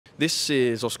This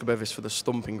is Oscar Bevis for the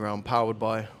Stomping Ground, powered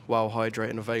by Wow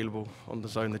Hydrate and available on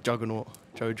DAZN. The Juggernaut,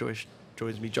 Joyce,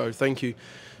 joins me. Joe, thank you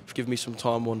for giving me some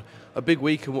time on a big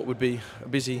week and what would be a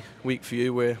busy week for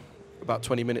you. We're about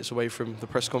 20 minutes away from the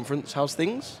press conference. How's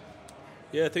things?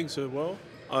 Yeah, things are well.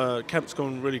 Camp's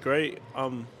gone really great.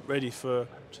 I'm ready for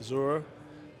Chisora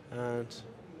and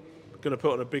going to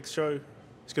put on a big show.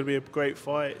 It's going to be a great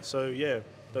fight, so yeah,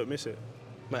 don't miss it.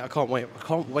 Mate, I can't wait. I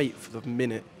can't wait for the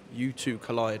minute you two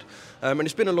collide. And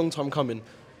it's been a long time coming.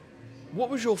 What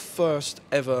was your first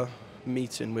ever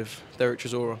meeting with Derek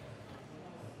Chisora?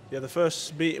 Yeah, the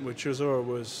first meeting with Chisora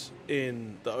was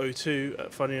in the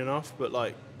O2, funny enough, but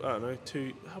like, I don't know,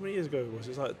 how many years ago was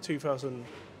it? It was like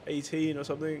 2018 or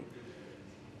something.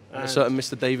 And a certain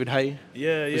Mr. David Hay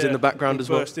was in the background as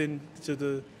well. Burst into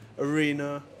the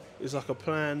arena. It was like a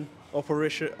planned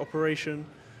operation,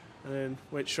 and then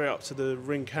went straight up to the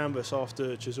ring canvas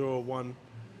after Chisora won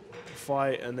the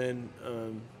fight, and then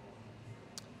and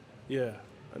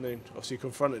then obviously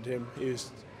confronted him. He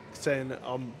was saying that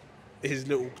I'm his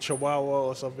little chihuahua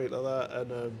or something like that,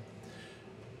 and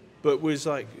but was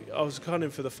like, I was kind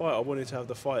of for the fight. I wanted to have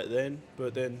the fight then,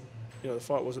 but then the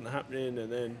fight wasn't happening, and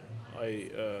then I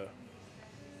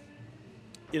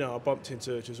bumped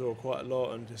into Chisora quite a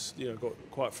lot and just got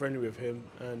quite friendly with him,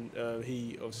 and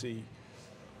he obviously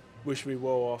wished me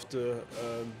well after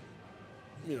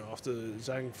after the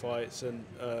DAZN fights, and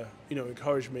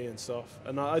encouraged me and stuff.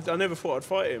 And I never thought I'd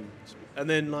fight him. And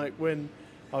then like when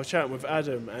I was chatting with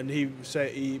Adam and he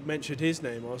mentioned his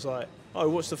name, I was like, oh,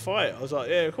 what's the fight? I was like,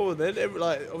 yeah, cool. Then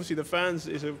like obviously the fans,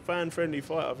 it's a fan-friendly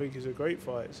fight. I think it's a great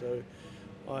fight. So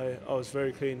I was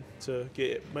very keen to get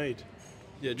it made.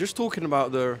 Yeah, just talking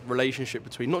about the relationship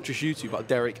between not just you two, but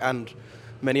Derek and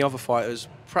many other fighters,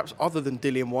 perhaps other than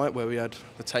Dillian Whyte, where we had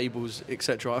the tables,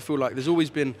 etc. I feel like there's always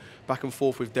been back and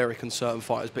forth with Derek and certain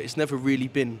fighters, but it's never really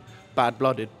been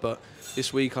bad-blooded. But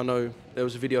this week, I know there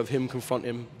was a video of him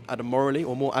confronting Adam morally,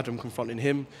 or more Adam confronting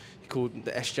him. He called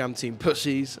the S-Jam team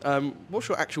pussies. What's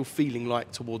your actual feeling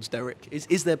like towards Derek?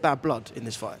 Is there bad blood in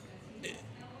this fight?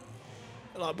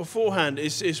 Like beforehand,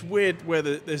 it's weird where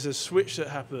there's a switch that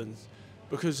happens,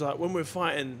 because like when we're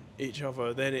fighting each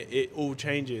other, then it all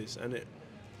changes, and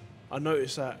I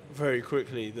noticed that very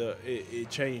quickly that it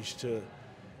changed to,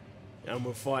 and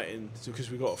we're fighting because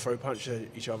we got to throw punches at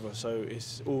each other. So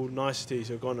it's all niceties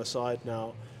have gone aside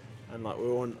now, and like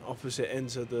we're on opposite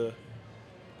ends of the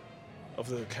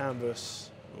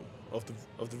canvas of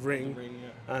the ring,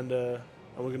 and we're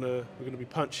gonna be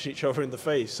punching each other in the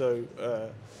face. So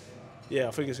yeah,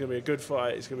 I think it's gonna be a good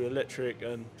fight. It's gonna be electric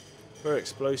and very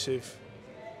explosive.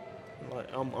 Like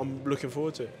I'm looking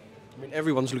forward to it. I mean,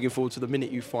 everyone's looking forward to the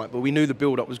minute you fight, but we knew the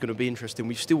build-up was going to be interesting.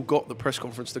 We've still got the press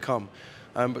conference to come.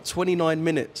 But 29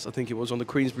 minutes, I think it was, on the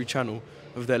Queensberry channel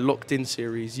of their locked-in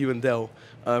series, you and Del.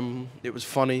 It was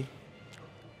funny.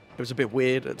 It was a bit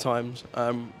weird at times.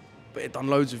 But it done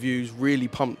loads of views, really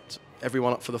pumped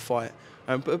everyone up for the fight.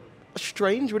 But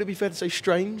strange, would it be fair to say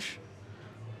strange?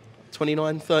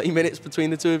 29, 30 minutes between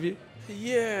the two of you?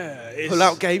 Yeah.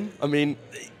 Pull-out game? I mean,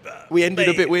 we ended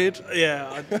a bit weird.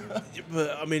 Yeah,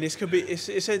 but I mean,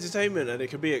 it's entertainment and it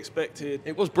can be expected.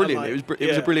 It was brilliant. Like, it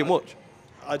was a brilliant watch.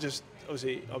 I'm just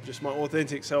my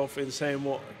authentic self in saying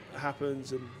what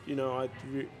happens, and I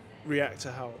react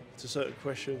to certain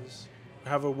questions,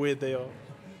 however weird they are.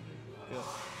 Yeah.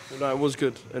 Well, no, it was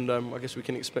good, and I guess we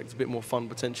can expect a bit more fun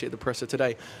potentially at the presser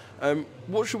today.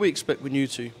 What should we expect when you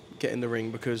two get in the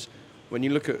ring? Because when you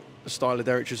look at the style of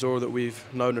Derek Chisora that we've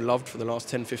known and loved for the last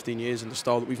 10, 15 years, and the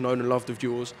style that we've known and loved of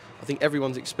yours, I think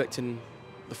everyone's expecting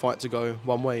the fight to go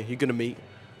one way. You're going to meet,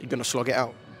 you're going to slog it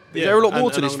out. Is there a lot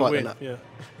more to this fight than that? Yeah.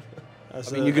 I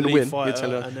mean, you're going to win,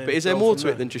 but is there more to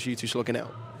it than just you two slogging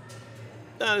out?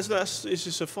 No, it's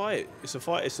just a fight. It's a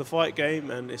fight. It's the fight game,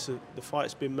 and the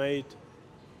fight's been made.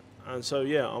 And so,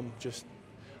 yeah,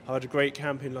 I had a great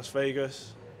camp in Las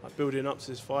Vegas, like building up to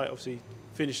this fight. Obviously,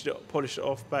 polished it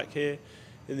off back here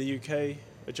in the UK,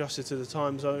 adjusted to the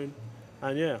time zone,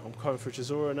 and yeah, I'm coming for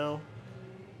Chisora now,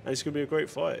 and it's going to be a great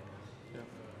fight. Yeah.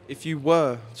 If you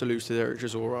were to lose to Derek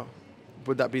Chisora,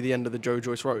 would that be the end of the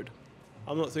Joyce road?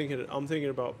 I'm thinking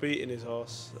about beating his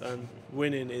ass and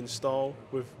winning in style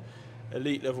with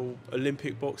elite level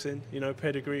Olympic boxing,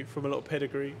 pedigree, from a lot of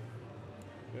pedigree.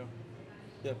 Yeah.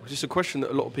 Yeah, because it's a question that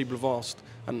a lot of people have asked,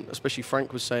 and especially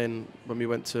Frank was saying when we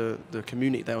went to the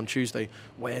community day on Tuesday,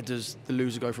 where does the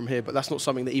loser go from here? But that's not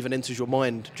something that even enters your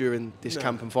mind during this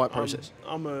camp and fight process.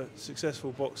 I'm a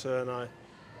successful boxer, and I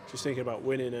just thinking about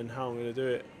winning and how I'm going to do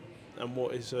it, and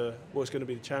what's going to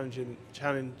be challenging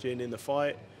in the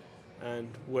fight, and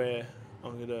where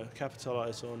I'm going to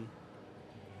capitalise on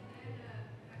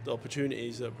the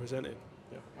opportunities that are presented.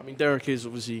 Yeah. I mean, Derek is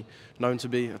obviously known to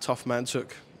be a tough man.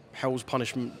 Took hell's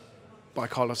punishment by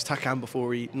Carlos Takam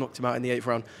before he knocked him out in the 8th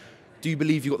round. Do you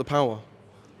believe you got the power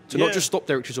to not just stop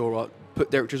Derek Chisora,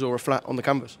 put Derek Chisora flat on the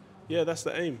canvas? Yeah, that's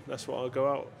the aim. That's what I go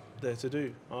out there to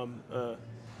do.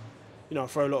 You know, I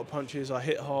throw a lot of punches. I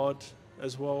hit hard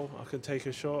as well. I can take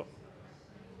a shot.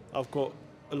 I've got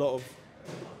a lot of,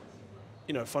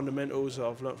 you know, fundamentals that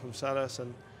I've learnt from Salas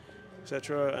and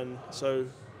etc.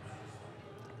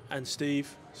 And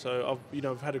Steve. So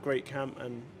I've had a great camp,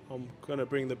 and I'm going to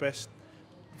bring the best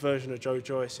version of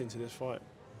Joyce into this fight.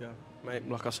 Yeah, mate.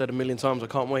 Like I said a million times, I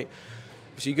can't wait.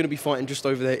 So you're going to be fighting just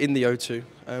over there in the O2.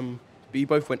 But you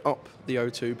both went up the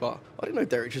O2. But I didn't know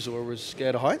Derek Chisora was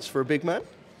scared of heights for a big man.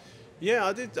 Yeah,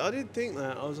 I did think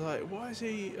that. I was like, why is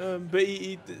he? But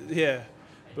yeah.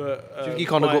 But Do you think he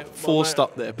kind of got forced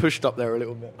up there, pushed up there a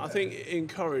little bit? I think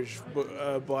encouraged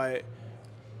by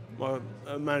my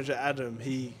manager Adam.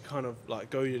 He kind of like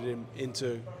goaded him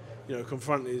into, you know,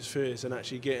 confronting his fears and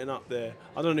actually getting up there.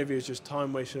 I don't know if he was just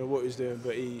time wasting or what he was doing,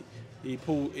 but he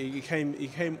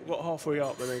got halfway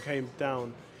up and then came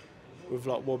down with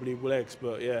like wobbly legs.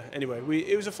 But yeah, anyway,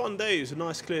 it was a fun day. It was a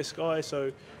nice clear sky,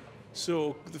 so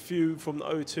saw the view from the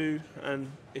O2,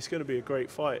 and it's going to be a great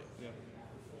fight.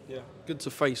 Yeah, good to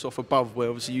face off above where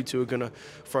obviously you two are going to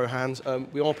throw hands.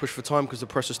 We are pushed for time because the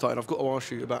press is starting. I've got to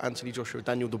ask you about Anthony Joshua,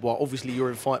 Daniel Dubois. Obviously you're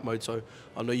in fight mode, so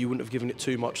I know you wouldn't have given it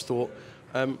too much thought.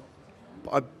 But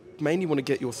I mainly want to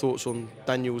get your thoughts on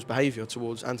Daniel's behaviour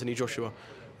towards Anthony Joshua.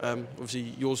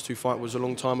 Obviously yours two fight was a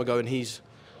long time ago, and he's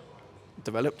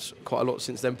developed quite a lot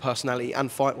since then, personality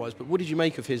and fight-wise. But what did you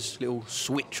make of his little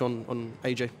switch on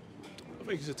AJ? I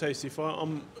think it's a tasty fight.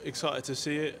 I'm excited to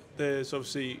see it. There's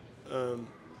obviously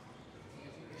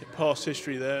past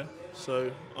history there,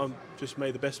 so I'm just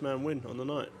made the best man win on the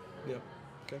night. Yeah.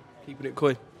 Okay. Keeping it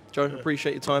coy. Joe,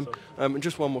 appreciate your time. And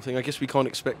just one more thing. I guess we can't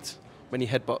expect many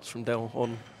headbutts from Del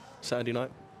on Saturday night.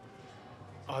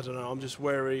 I don't know. I'm just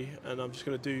wary, and I'm just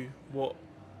going to do what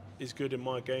is good in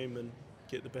my game and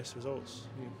get the best results.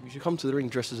 You should come to the ring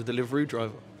dressed as a delivery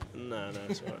driver. No,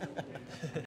 it's all right.